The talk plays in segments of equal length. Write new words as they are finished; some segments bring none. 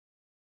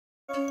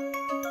Hello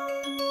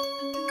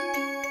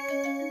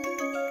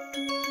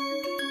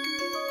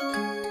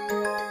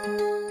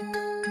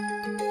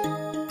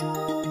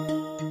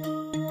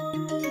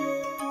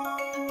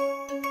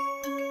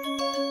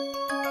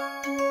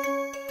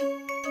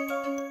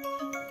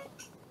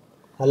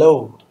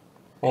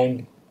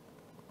and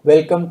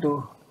welcome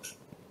to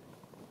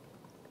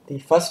the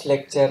first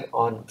lecture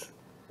on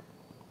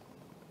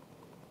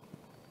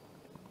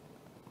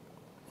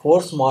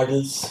force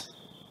models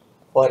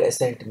for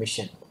ascent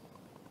mission.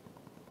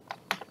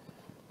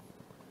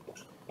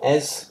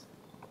 As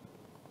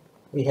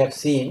we have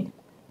seen,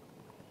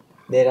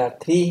 there are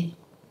three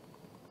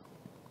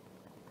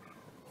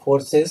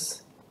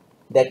forces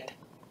that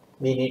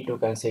we need to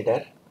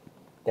consider,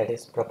 that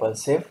is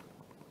propulsive,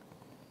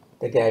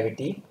 the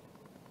gravity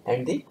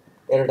and the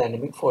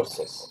aerodynamic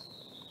forces.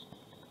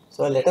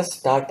 So let us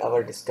start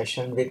our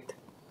discussion with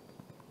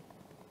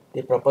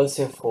the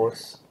propulsive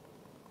force,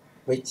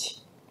 which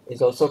is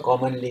also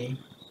commonly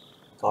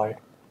called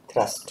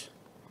thrust.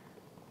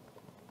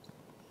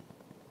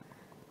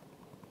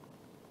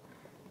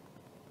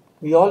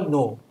 We all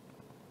know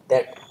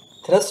that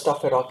thrust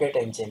of a rocket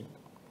engine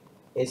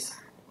is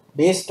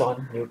based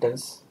on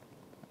Newton's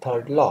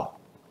third law,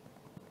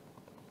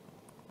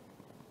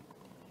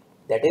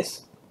 that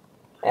is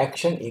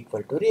action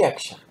equal to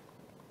reaction.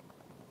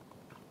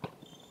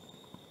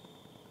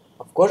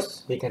 Of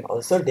course, we can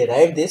also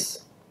derive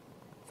this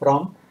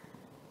from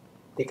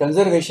the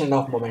conservation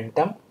of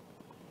momentum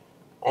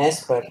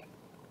as per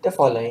the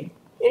following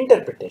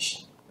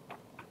interpretation.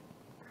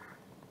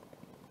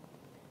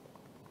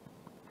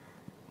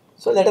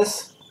 So let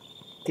us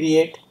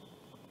create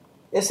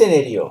a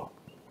scenario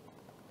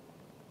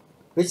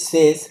which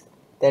says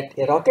that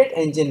a rocket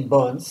engine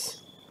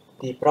burns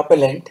the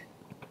propellant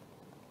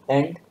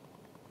and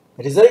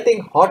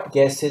resulting hot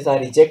gases are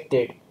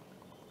ejected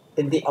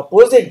in the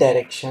opposite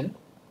direction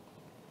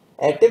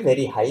at a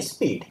very high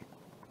speed.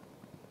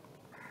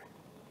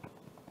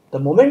 The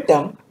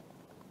momentum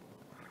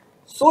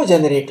so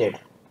generated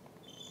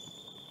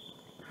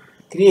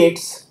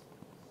creates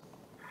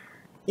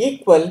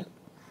equal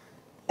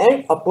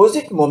and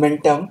opposite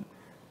momentum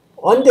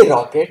on the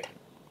rocket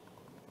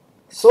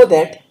so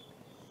that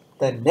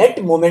the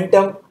net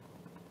momentum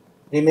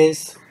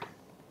remains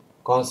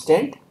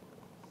constant,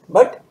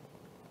 but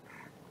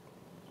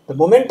the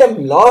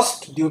momentum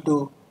lost due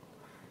to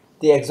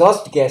the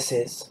exhaust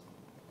gases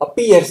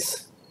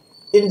appears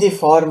in the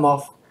form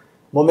of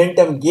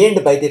momentum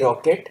gained by the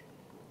rocket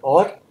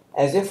or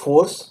as a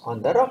force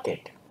on the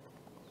rocket.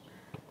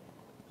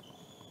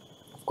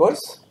 Of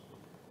course,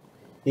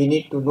 we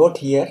need to note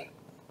here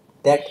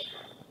that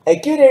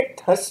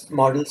accurate thrust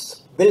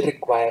models will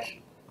require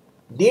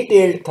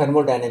detailed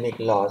thermodynamic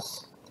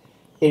laws,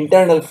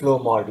 internal flow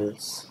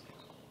models,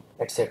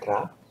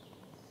 etc.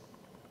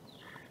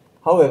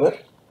 However,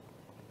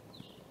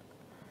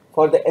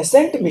 for the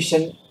ascent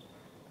mission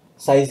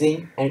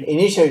sizing and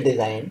initial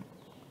design,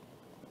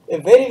 a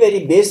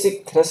very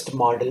basic thrust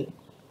model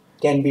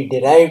can be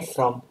derived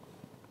from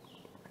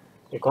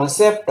the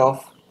concept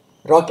of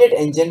rocket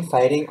engine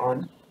firing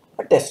on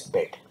a test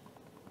bed,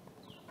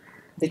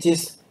 which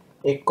is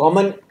a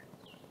common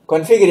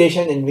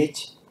configuration in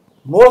which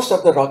most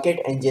of the rocket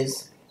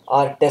engines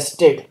are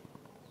tested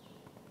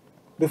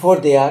before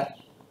they are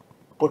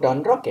put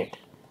on rocket.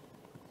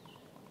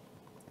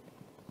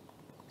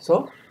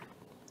 So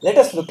let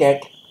us look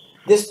at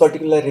this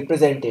particular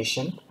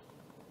representation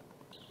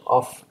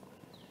of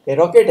a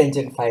rocket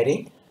engine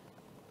firing.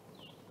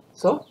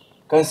 So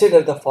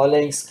consider the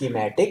following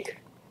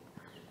schematic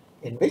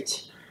in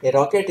which a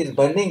rocket is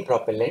burning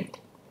propellant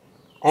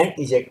and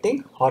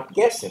ejecting hot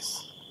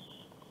gases.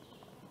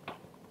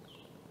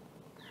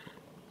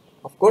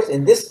 Of course,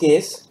 in this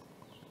case,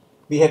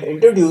 we have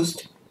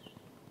introduced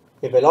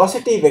a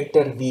velocity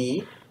vector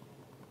v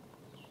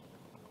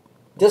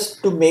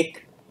just to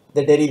make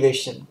the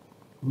derivation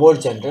more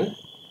general,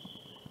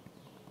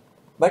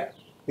 but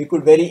we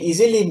could very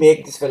easily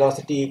make this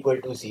velocity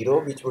equal to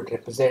 0, which would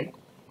represent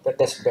the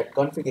test bed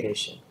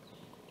configuration.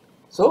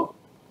 So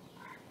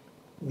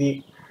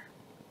we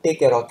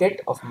take a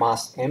rocket of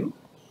mass m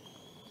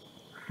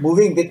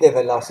moving with a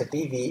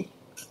velocity v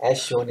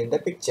as shown in the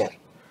picture.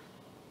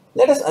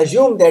 Let us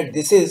assume that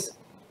this is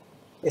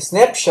a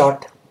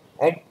snapshot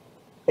at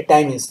a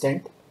time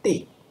instant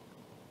t,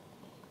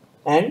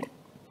 and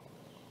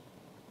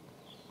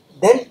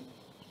then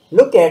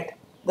look at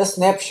the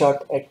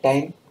snapshot at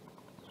time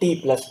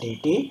t plus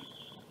dt.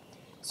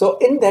 So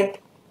in that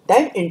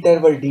time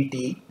interval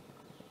dt,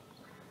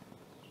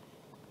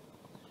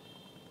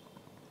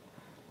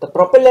 the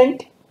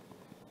propellant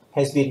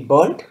has been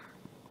burnt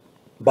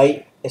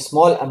by a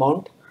small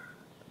amount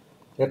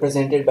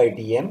represented by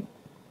dm,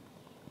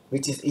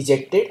 which is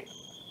ejected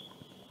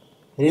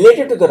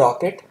related to the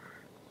rocket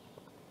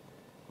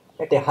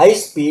at a high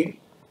speed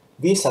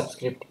v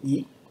subscript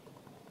e,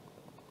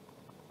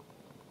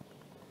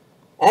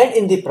 and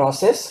in the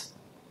process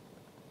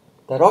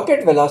the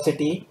rocket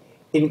velocity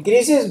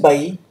increases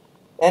by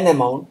an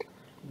amount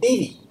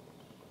dv.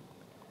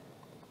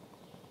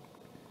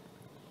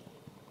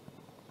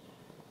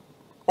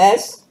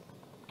 as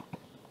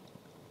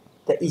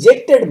the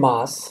ejected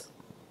mass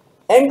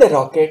and the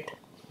rocket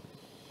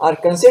are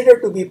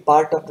considered to be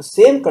part of the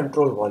same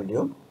control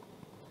volume,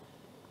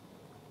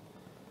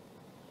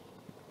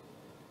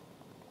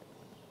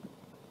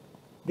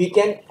 we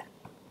can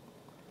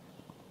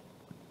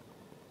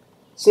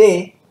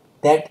say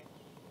that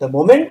the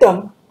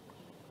momentum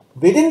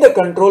within the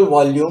control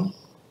volume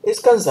is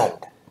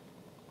conserved.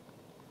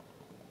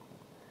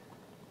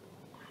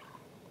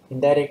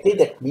 Indirectly,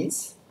 that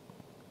means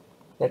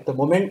that the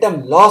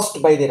momentum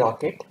lost by the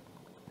rocket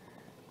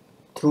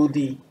through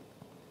the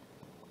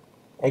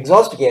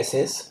exhaust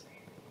gases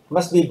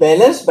must be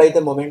balanced by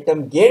the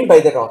momentum gained by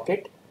the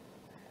rocket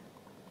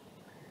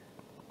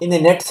in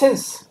a net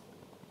sense.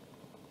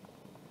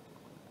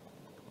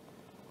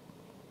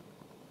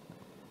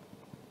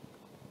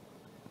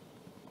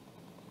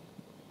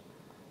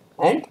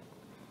 And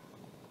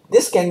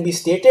this can be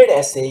stated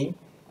as saying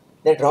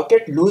that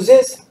rocket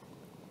loses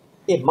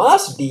a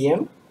mass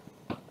dm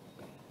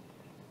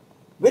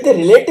with a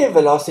relative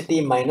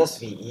velocity minus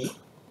ve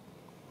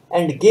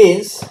and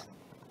gains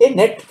a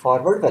net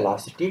forward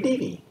velocity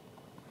dv.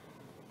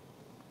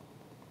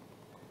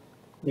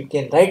 We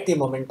can write the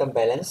momentum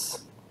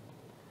balance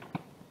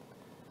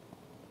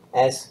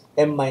as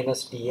m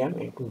minus dm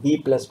into v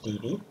plus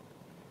dv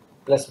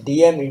plus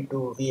dm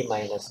into v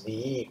minus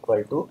ve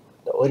equal to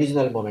the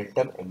original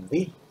momentum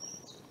mv.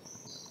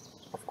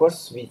 Of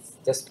course, we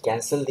just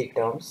cancel the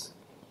terms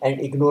and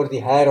ignore the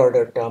higher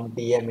order term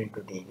dm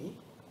into dv,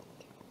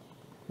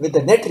 with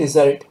the net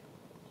result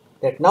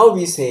that now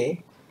we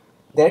say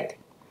that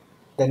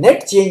the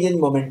net change in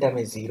momentum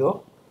is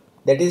 0,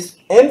 that is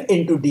m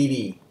into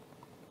dv,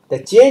 the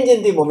change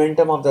in the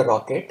momentum of the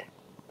rocket,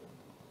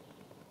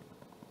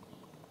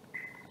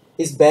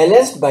 is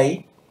balanced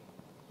by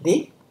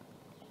the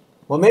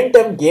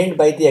momentum gained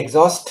by the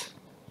exhaust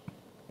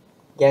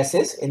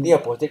gases in the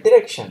opposite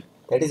direction,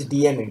 that is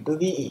dm into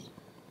ve.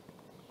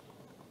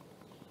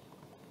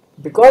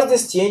 Because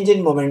this change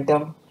in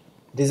momentum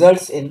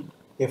results in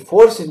a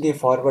force in the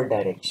forward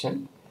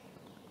direction,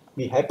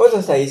 we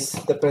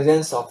hypothesize the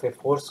presence of a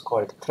force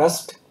called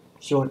thrust,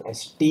 shown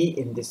as T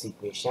in this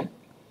equation,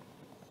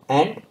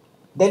 and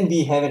then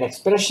we have an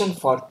expression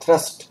for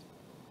thrust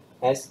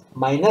as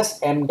minus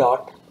m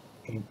dot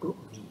into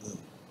ve.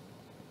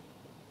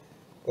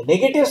 The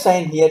negative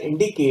sign here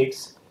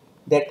indicates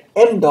that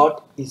m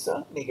dot is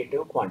a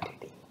negative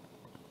quantity,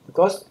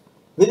 because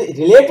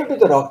related to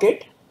the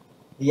rocket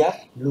we are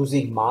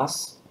losing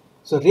mass,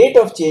 so rate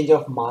of change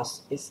of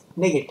mass is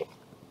negative.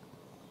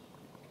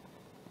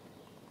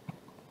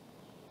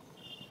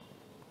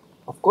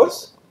 Of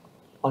course,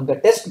 on the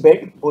test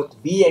bed both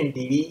v and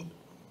dv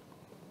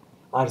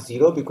are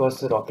 0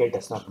 because the rocket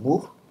does not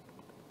move.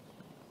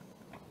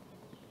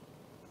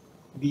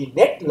 The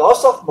net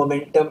loss of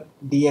momentum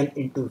dm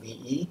into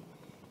ve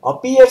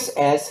appears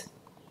as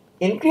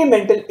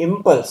incremental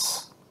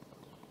impulse,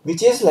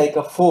 which is like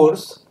a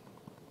force,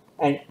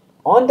 and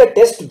on the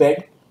test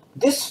bed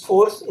this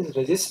force is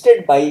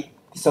resisted by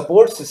the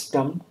support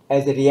system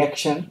as a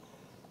reaction,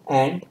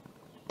 and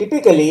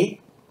typically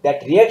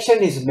that reaction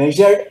is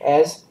measured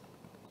as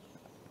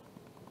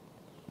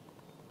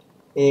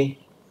a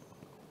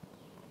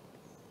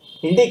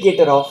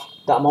indicator of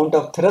the amount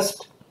of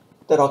thrust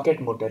the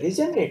rocket motor is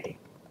generating.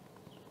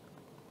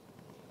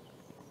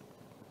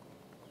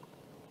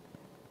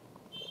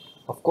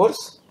 Of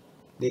course,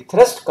 the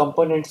thrust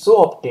component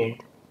so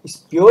obtained is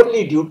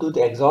purely due to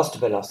the exhaust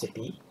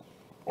velocity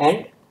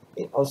and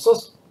is also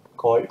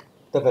called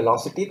the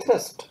velocity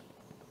thrust.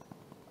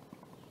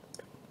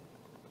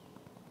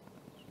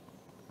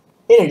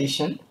 In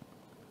addition,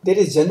 there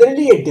is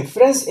generally a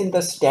difference in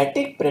the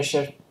static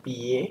pressure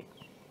PA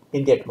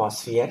in the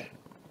atmosphere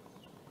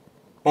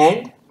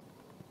and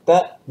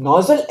the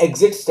nozzle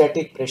exit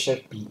static pressure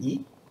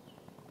PE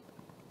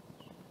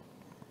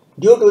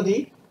due to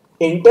the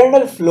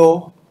internal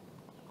flow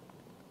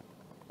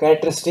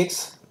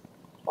characteristics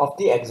of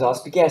the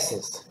exhaust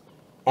gases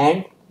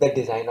and the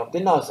design of the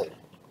nozzle.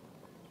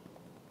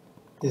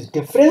 This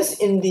difference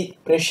in the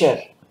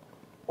pressure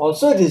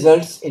also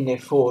results in a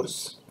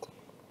force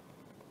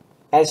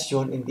as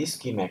shown in the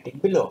schematic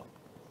below.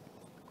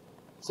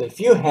 So if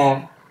you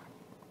have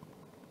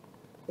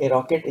a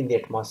rocket in the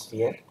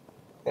atmosphere,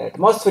 the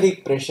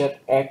atmospheric pressure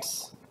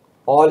acts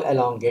all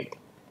along it,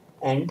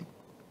 and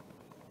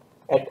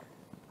at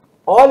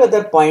all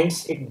other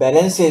points it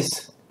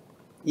balances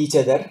each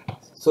other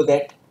so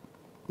that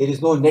there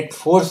is no net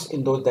force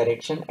in those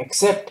directions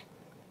except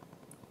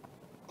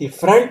the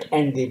front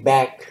and the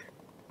back,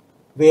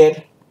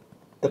 where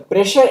the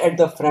pressure at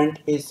the front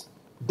is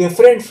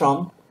different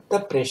from the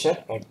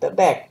pressure at the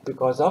back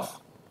because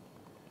of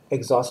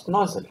exhaust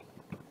nozzle.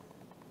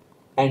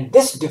 And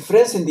this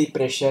difference in the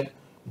pressure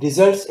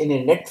results in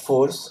a net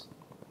force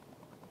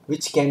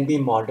which can be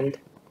modeled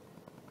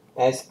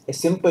as a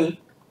simple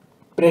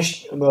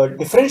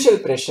differential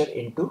pressure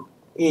into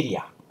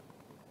area.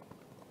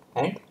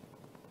 And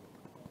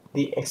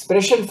the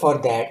expression for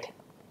that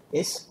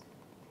is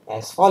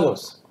as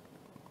follows.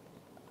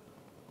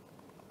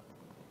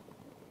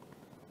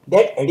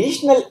 that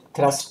additional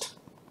thrust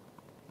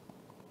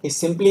is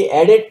simply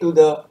added to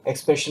the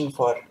expression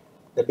for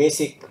the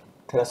basic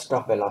thrust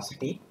of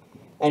velocity,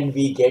 and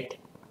we get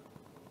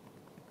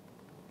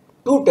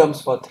two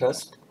terms for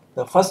thrust.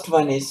 The first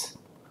one is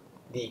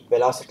the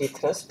velocity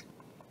thrust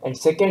and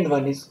second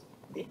one is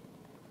the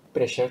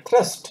pressure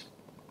thrust.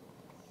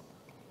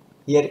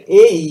 Here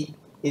AE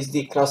is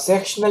the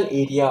cross-sectional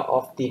area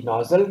of the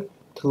nozzle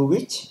through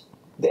which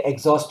the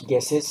exhaust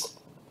gases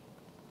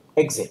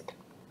exit.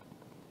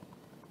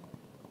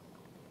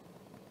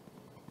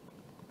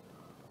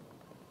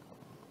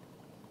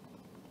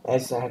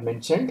 As I have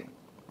mentioned,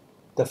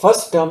 the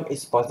first term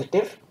is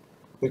positive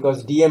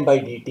because dm by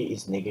dt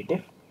is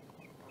negative.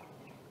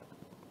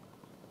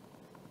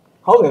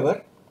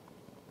 However,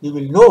 you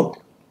will note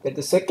that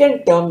the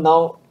second term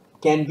now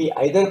can be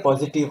either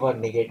positive or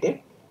negative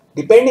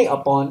depending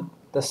upon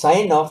the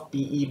sign of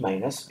PE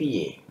minus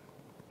PA.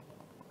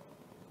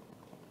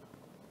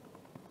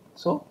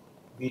 So,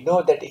 we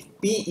know that if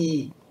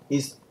PE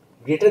is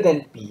greater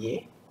than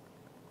PA,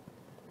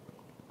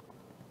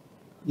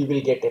 you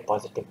will get a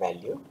positive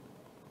value.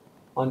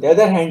 On the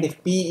other hand,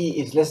 if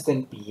PE is less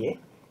than PA,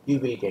 you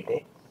will get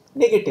a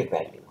negative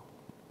value.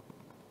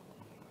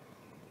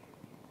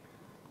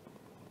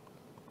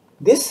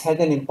 This has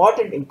an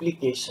important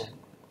implication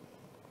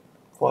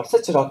for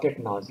such rocket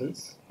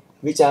nozzles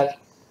which are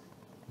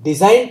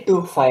designed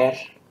to fire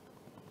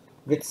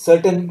with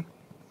certain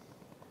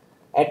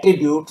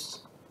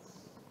attributes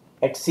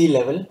at sea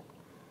level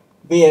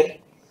where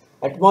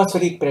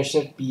atmospheric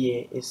pressure PA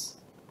is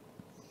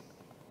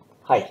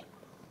high.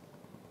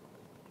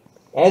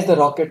 As the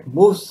rocket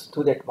moves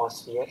through the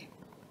atmosphere,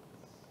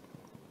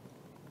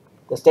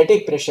 the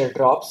static pressure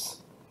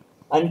drops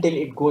until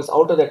it goes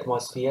out of the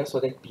atmosphere so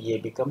that PA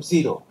becomes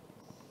 0.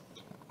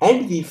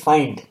 And we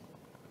find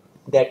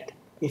that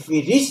if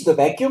we reach the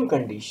vacuum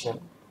condition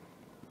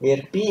where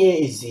PA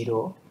is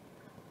 0,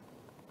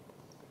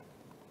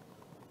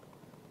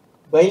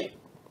 while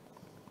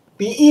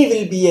PE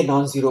will be a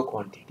non-zero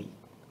quantity,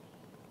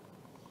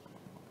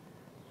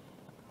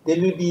 there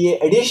will be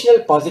an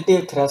additional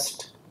positive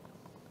thrust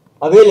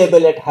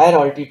available at higher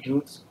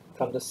altitudes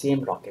from the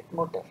same rocket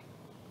motor.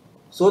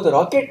 So the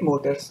rocket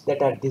motors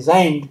that are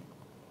designed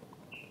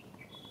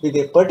with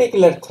a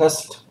particular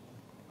thrust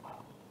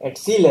at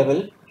sea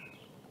level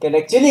can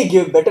actually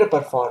give better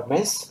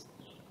performance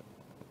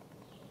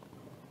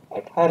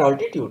at higher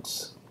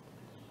altitudes.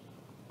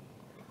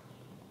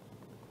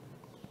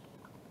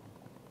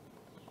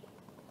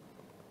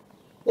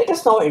 Let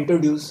us now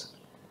introduce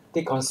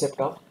the concept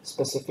of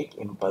specific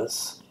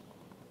impulse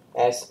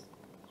as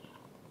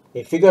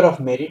a figure of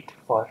merit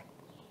for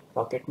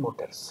rocket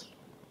motors.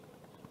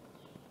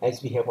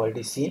 As we have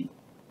already seen,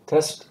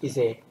 thrust is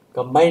a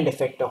combined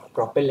effect of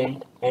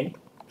propellant and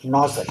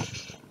nozzle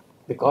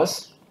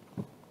because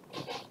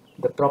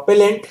the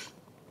propellant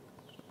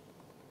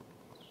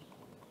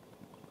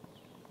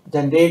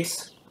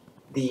generates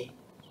the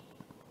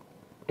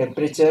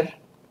temperature,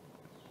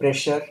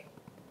 pressure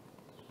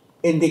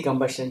in the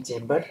combustion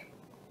chamber,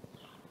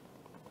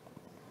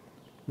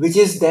 which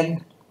is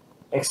then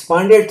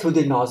expanded through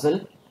the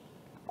nozzle,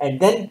 and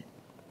then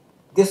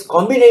this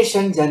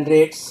combination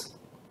generates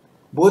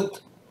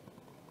both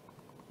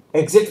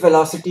exit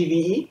velocity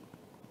VE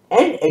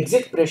and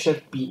exit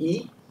pressure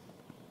PE,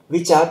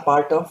 which are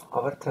part of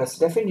our thrust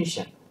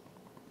definition.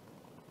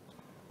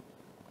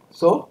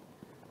 So,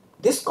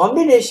 this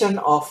combination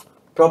of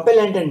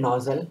propellant and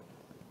nozzle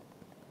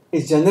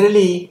is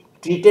generally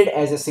treated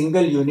as a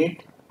single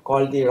unit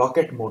called the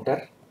rocket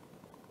motor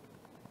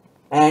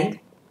and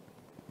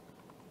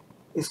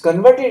is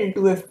converted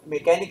into a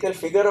mechanical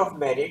figure of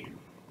merit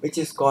which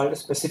is called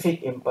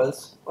specific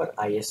impulse or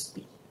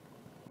ISP.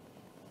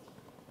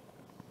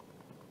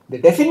 The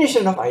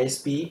definition of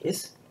ISP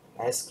is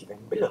as given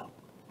below.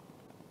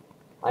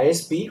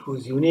 ISP,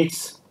 whose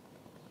units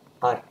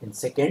are in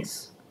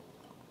seconds,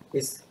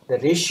 is the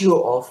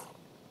ratio of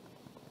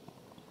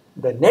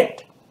the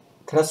net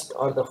thrust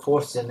or the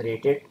force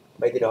generated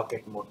by the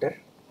rocket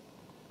motor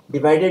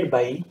divided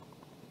by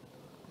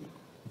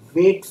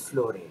weight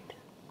flow rate.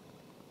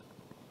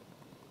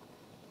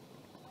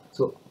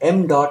 So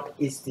m dot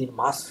is the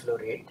mass flow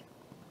rate.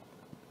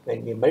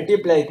 When we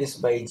multiply this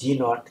by g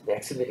naught, the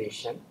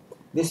acceleration,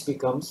 this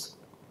becomes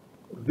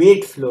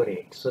weight flow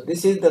rate. So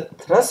this is the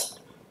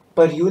thrust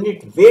per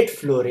unit weight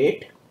flow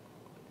rate.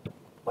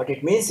 What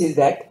it means is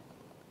that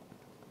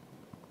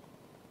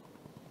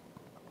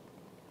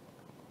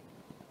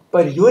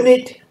per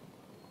unit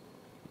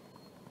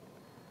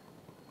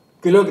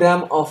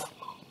kilogram of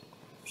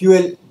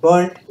fuel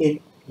burnt in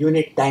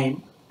unit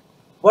time,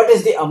 what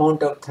is the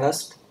amount of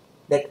thrust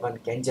that one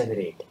can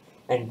generate,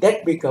 and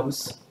that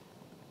becomes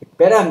a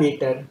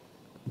parameter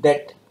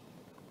that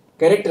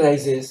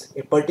characterizes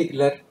a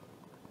particular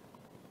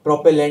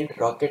propellant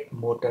rocket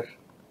motor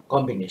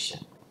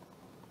combination.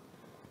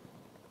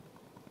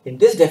 In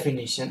this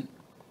definition,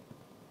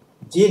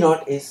 G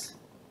naught is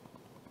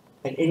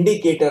an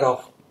indicator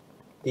of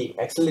the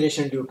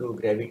acceleration due to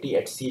gravity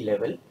at sea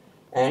level,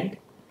 and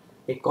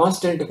a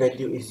constant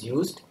value is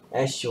used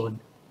as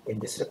shown in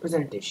this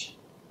representation.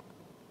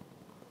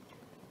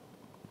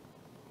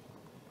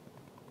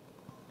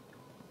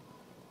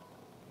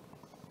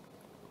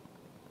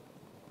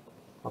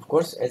 Of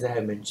course, as I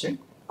have mentioned,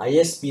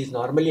 ISP is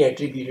normally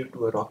attributed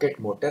to a rocket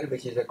motor,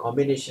 which is a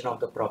combination of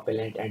the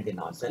propellant and the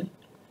nozzle,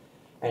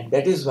 and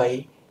that is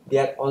why they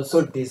are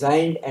also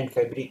designed and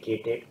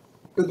fabricated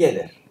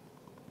together,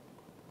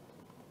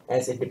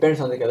 as it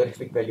depends on the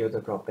calorific value of the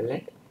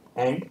propellant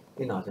and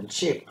the nozzle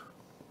shape.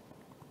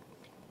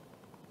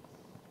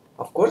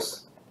 Of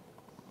course,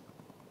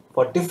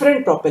 for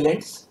different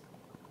propellants,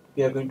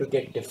 we are going to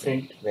get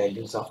different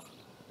values of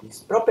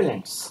these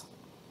propellants.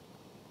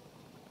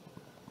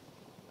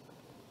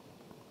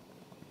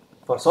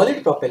 For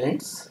solid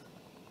propellants,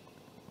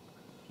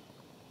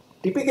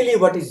 typically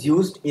what is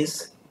used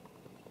is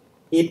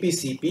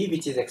APCP,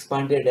 which is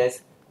expanded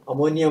as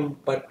ammonium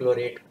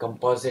perchlorate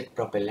composite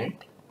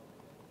propellant,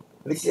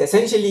 which is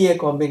essentially a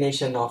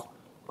combination of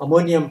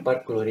ammonium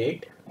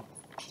perchlorate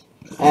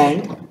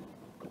and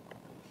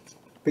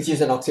which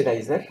is an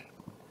oxidizer,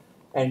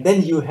 and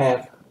then you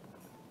have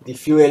the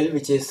fuel,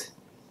 which is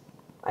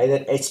either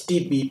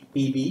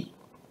HTPB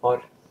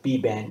or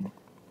P-band.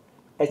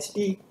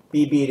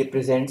 HTPB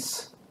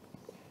represents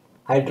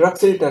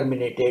hydroxyl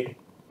terminated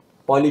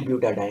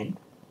polybutadiene,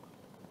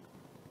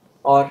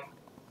 or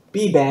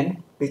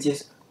P-band, which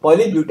is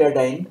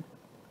polybutadiene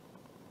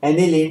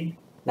aniline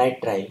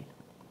nitrile.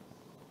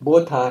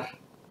 Both are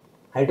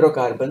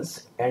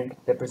hydrocarbons and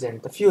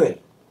represent the fuel.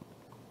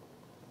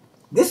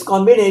 This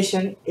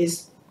combination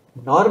is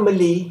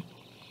normally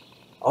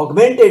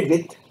augmented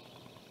with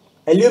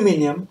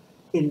aluminum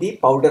in the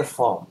powder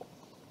form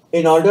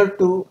in order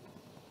to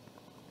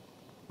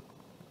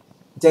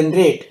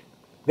generate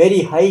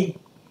very high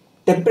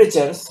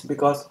temperatures,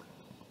 because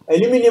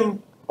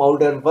aluminum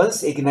powder,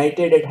 once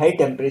ignited at high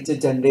temperature,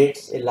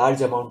 generates a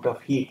large amount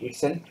of heat.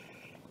 It's an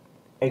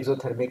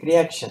exothermic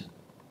reaction,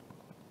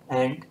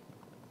 and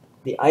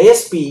the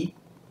ISP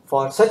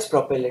for such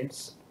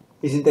propellants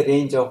is in the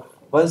range of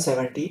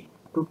 170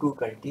 to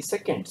 220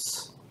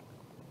 seconds.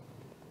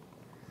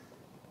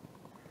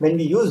 When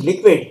we use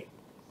liquid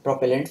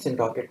propellants in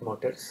rocket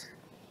motors,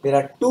 there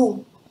are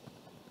two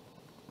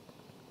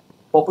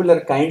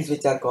popular kinds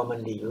which are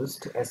commonly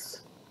used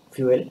as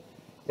fuel.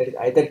 There is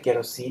either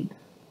kerosene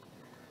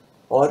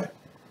or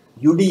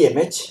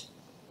UDMH,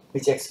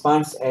 which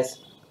expands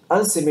as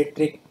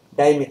unsymmetric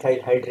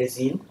dimethyl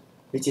hydrazine,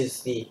 which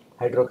is the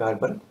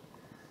hydrocarbon,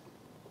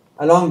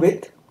 along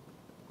with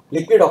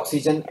liquid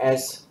oxygen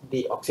as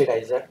the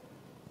oxidizer,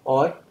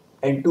 or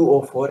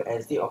N2O4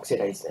 as the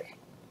oxidizer.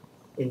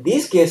 In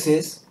these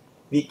cases,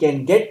 we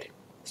can get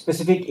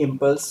specific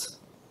impulse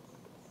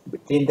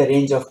between the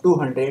range of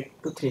 200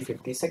 to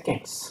 350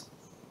 seconds.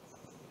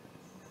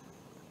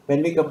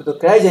 When we come to the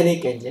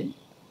cryogenic engine,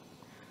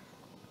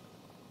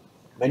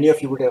 many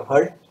of you would have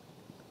heard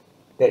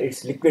that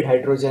it's liquid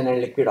hydrogen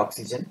and liquid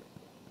oxygen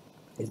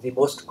is the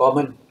most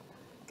common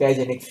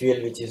cryogenic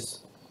fuel which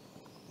is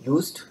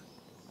used,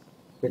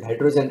 with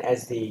hydrogen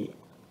as the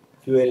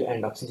fuel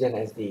and oxygen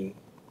as the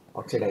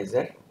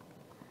oxidizer.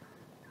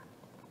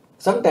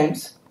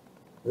 Sometimes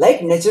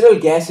light natural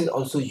gas is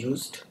also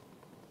used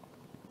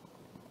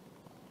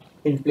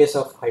in place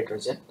of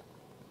hydrogen,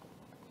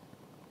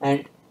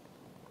 and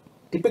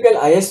typical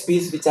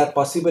ISPs which are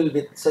possible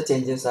with such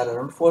engines are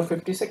around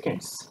 450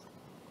 seconds.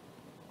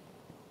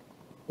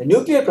 The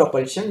nuclear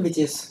propulsion, which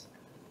is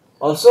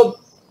also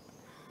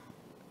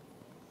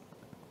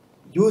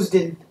used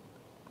in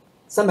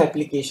some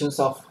applications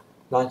of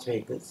launch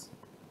vehicles,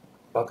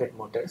 rocket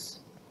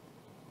motors,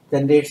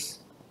 generates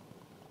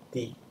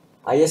the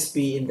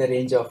ISP in the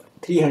range of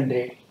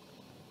 300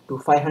 to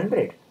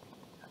 500.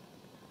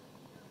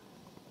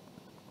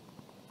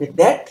 With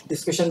that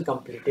discussion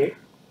completed,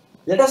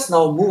 let us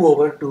now move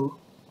over to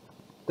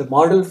the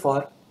model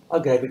for a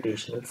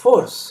gravitational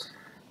force.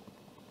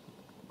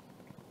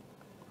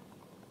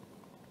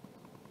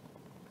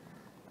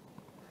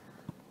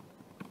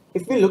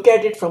 If we look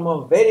at it from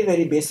a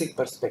very basic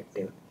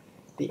perspective,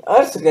 the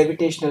Earth's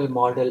gravitational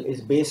model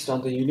is based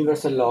on the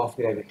universal law of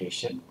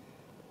gravitation,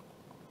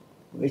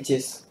 which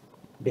is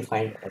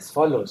defined as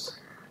follows.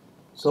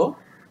 So,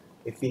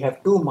 if we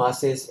have two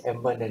masses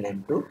m1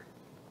 and m2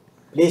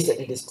 placed at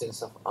a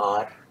distance of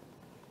r,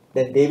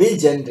 then they will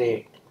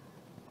generate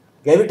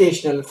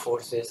gravitational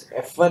forces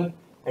F1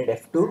 and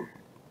F2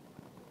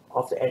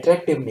 of the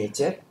attractive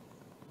nature,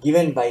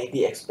 given by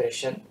the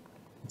expression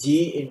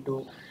G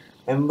into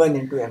m1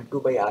 into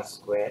m2 by r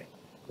square,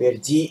 where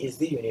G is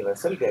the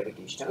universal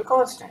gravitational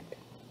constant.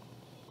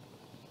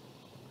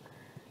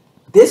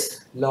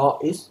 This law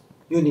is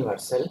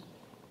universal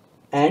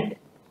and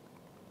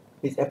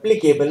is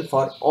applicable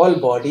for all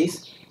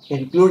bodies,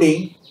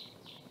 including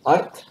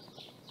Earth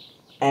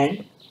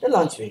and the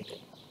launch vehicle.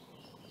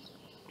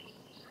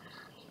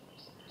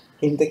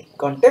 In the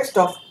context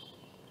of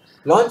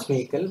launch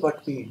vehicle,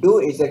 what we do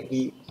is that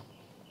we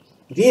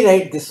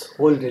rewrite this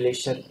whole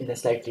relation in a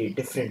slightly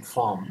different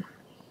form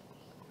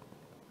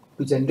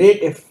to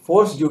generate a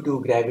force due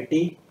to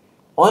gravity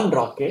on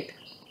rocket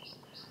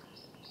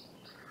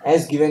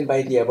as given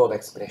by the above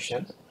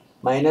expression,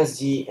 minus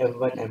g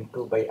m1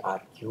 m2 by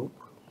r cube,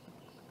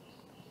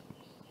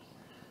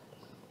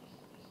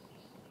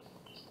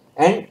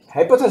 and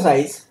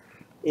hypothesize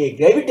a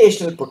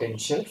gravitational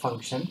potential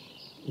function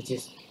which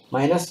is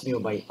minus mu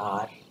by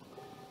r,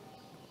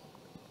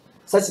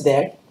 such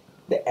that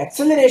the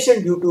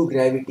acceleration due to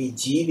gravity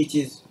g, which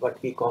is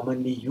what we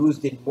commonly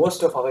use in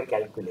most of our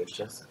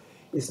calculations,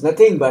 is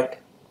nothing but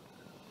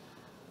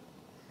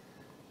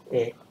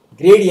a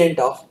gradient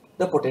of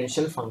the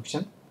potential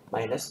function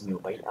minus mu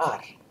by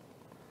r.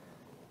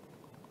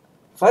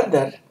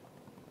 Further,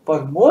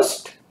 for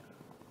most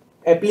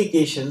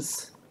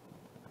applications,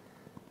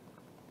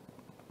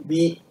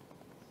 we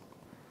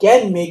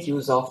can make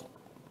use of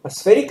a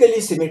spherically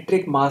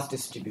symmetric mass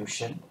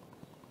distribution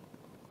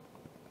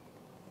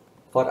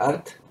for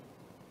Earth,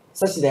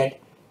 such that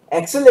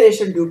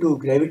acceleration due to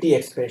gravity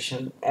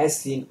expression as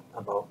seen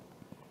above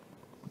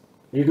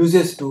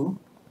reduces to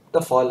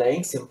the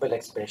following simple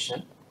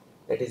expression,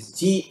 that is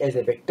g as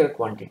a vector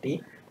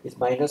quantity is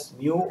minus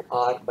mu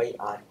r by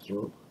r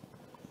cube,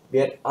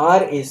 where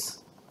r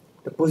is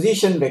the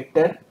position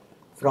vector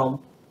from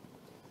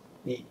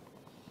the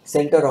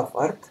center of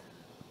Earth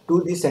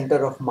to the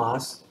center of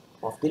mass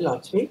of the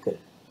launch vehicle.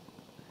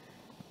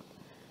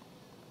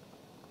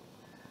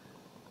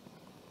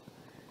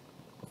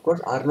 Of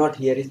course, r naught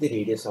here is the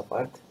radius of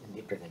Earth in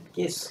the present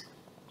case.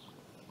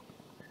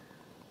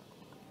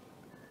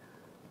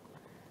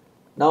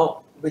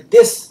 Now, with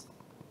this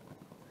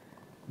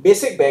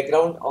basic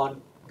background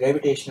on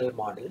gravitational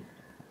model,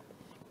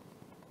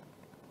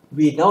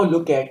 we now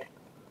look at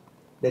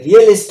the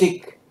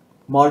realistic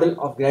model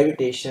of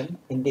gravitation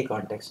in the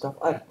context of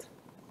Earth.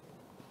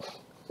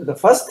 So the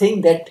first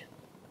thing that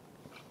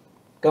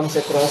comes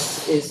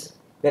across is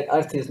that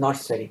Earth is not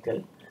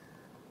spherical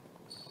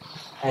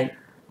and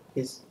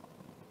is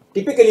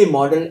typically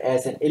modeled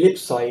as an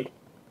ellipsoid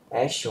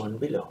as shown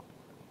below.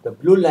 The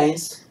blue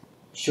lines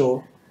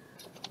show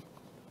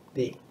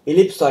the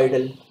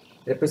ellipsoidal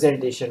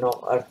representation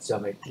of Earth's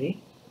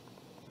geometry.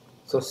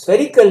 So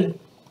spherical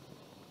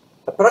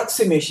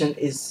approximation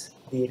is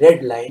the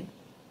red line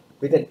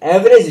with an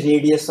average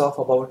radius of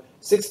about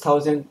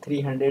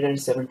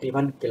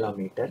 6,371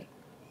 km,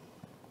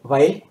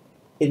 while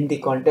in the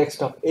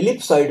context of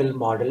ellipsoidal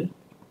model,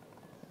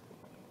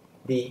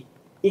 the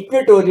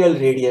equatorial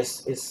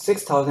radius is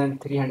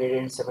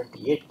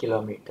 6,378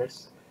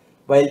 km,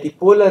 while the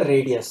polar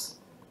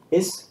radius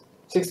is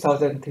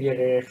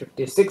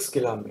 6,356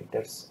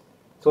 km,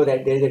 so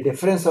that there is a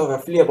difference of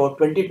roughly about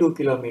 22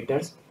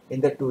 km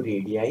in the two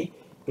radii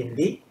in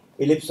the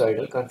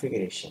ellipsoidal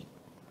configuration.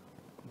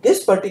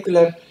 This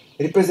particular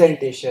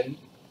representation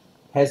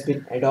has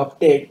been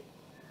adopted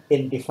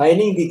in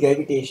defining the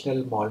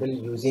gravitational model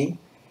using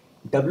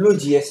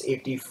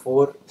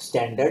WGS84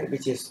 standard,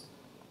 which is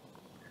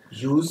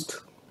used,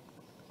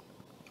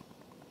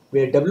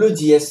 where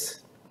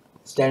WGS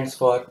stands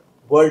for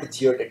World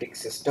Geodetic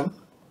System.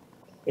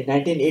 In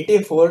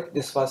 1984,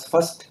 this was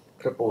first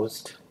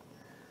proposed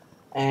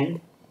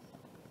and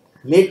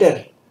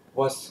later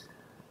was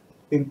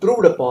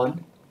improved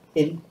upon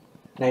in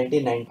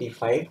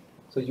 1995.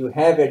 So you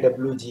have a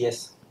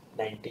WGS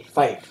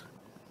 95.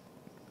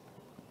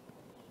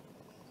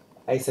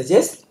 I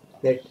suggest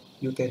that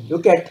you can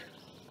look at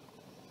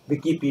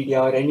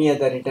Wikipedia or any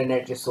other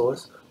internet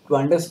resource to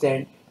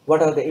understand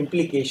what are the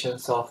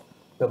implications of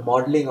the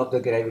modeling of the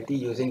gravity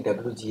using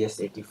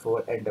WGS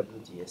 84 and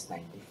WGS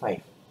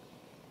 95.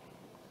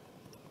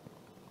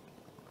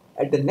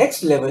 At the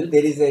next level,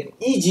 there is an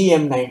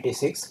EGM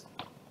 96,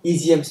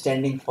 EGM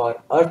standing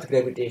for Earth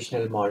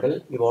Gravitational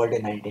Model, evolved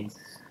in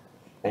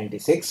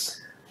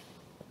 1996,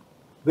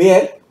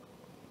 where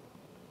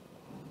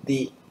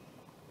the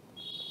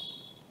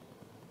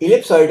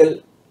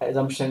ellipsoidal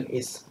assumption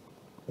is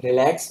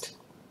relaxed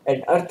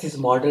and Earth is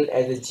modeled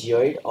as a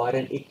geoid or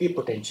an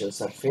equipotential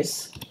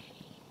surface,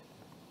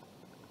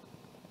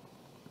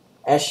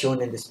 as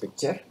shown in this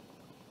picture,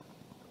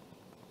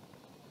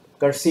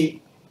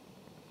 courtesy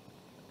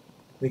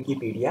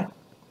Wikipedia.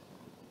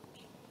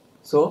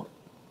 So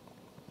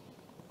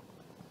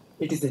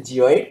it is a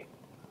geoid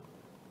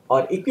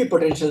or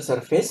equipotential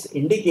surface,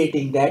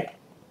 indicating that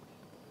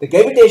the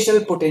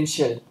gravitational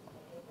potential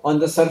on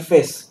the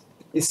surface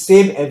is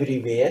same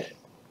everywhere,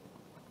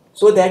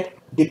 so that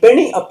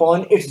depending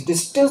upon its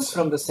distance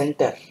from the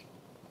center,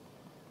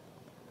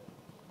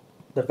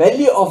 the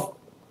value of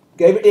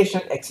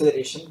gravitational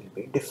acceleration will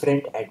be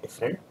different at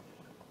different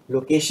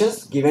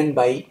locations given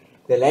by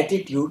the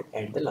latitude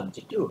and the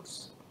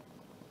longitudes.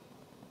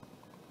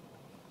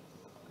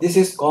 This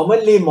is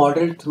commonly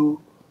modeled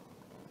through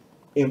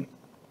a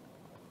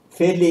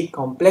fairly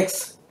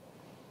complex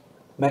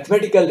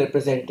mathematical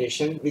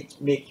representation which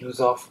make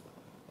use of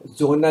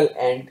zonal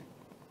and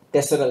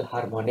tesseral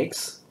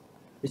harmonics,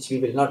 which we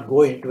will not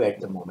go into at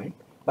the moment,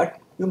 but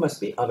you must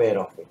be aware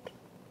of it.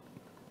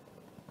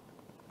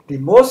 The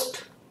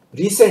most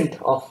recent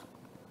of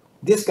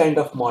this kind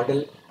of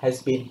model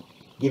has been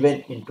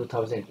given in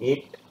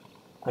 2008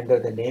 under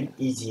the name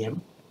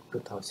EGM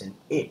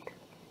 2008.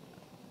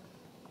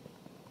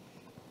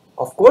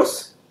 Of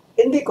course,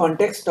 in the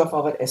context of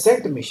our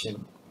ascent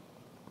mission,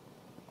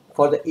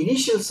 for the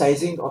initial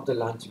sizing of the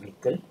launch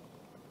vehicle,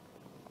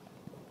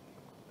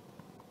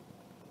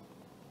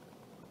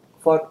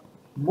 for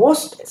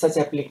most such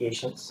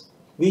applications,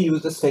 we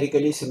use the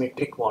spherically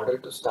symmetric model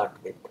to start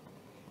with.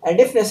 And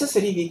if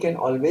necessary, we can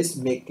always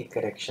make the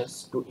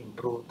corrections to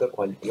improve the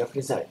quality of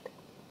result.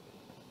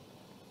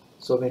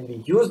 So when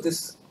we use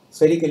this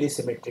spherically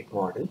symmetric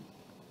model,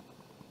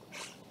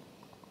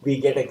 we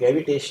get a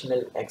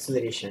gravitational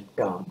acceleration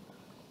term,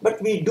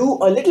 but we do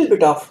a little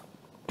bit of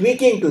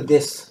tweaking to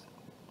this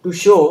to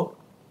show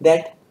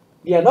that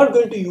we are not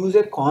going to use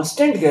a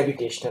constant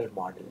gravitational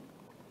model,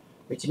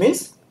 which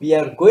means we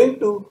are going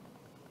to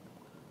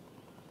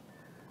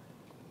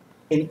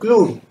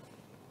include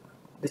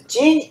the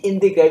change in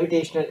the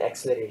gravitational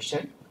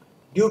acceleration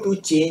due to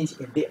change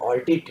in the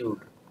altitude.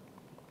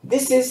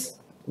 This is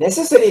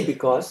necessary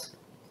because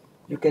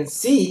you can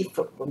see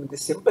from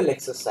this simple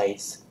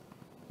exercise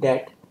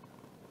that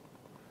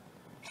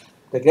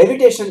the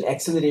gravitational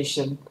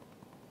acceleration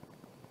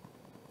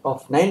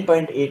of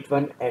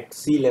 9.81 at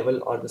sea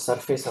level or the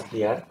surface of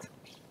the earth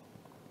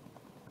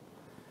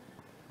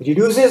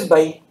reduces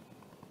by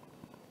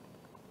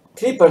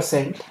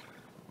 3%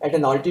 at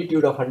an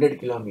altitude of 100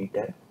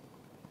 km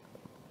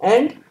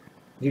and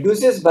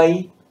reduces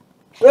by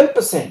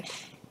 12%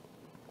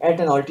 at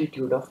an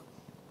altitude of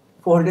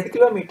 400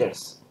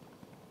 kilometers,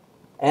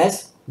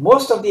 as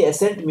most of the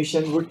ascent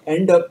mission would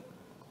end up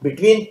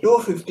between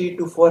 250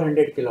 to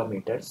 400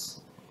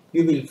 kilometers.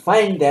 You will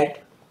find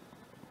that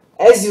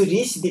as you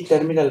reach the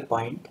terminal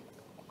point,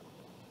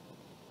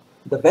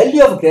 the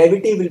value of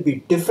gravity will be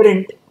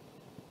different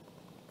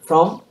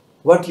from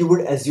what you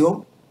would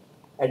assume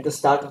at the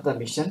start of the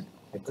mission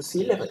at the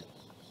sea level.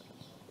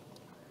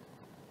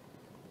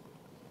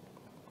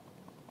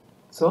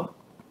 So,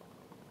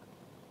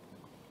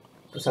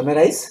 to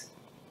summarize,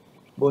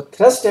 both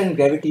thrust and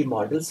gravity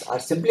models are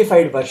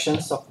simplified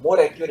versions of more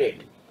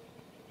accurate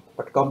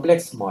but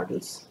complex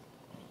models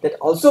that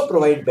also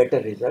provide better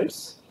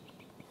results.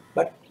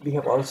 But we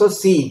have also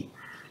seen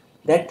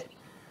that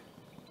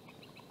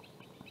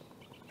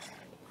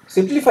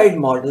simplified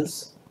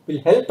models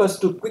will help us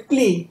to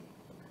quickly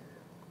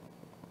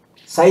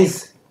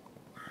size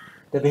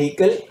the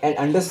vehicle and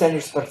understand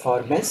its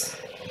performance,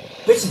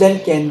 which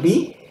then can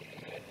be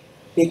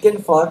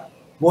taken for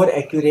more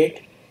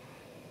accurate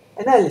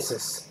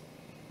analysis.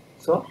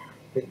 So,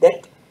 with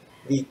that,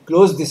 we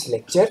close this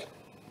lecture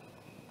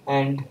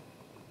and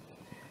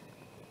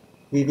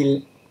we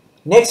will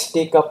next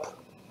take up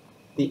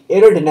the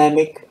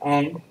aerodynamic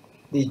and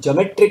the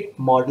geometric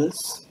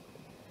models.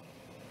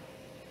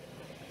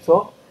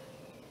 So,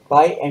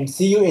 bye and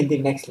see you in the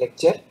next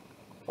lecture,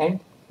 and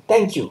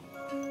thank you.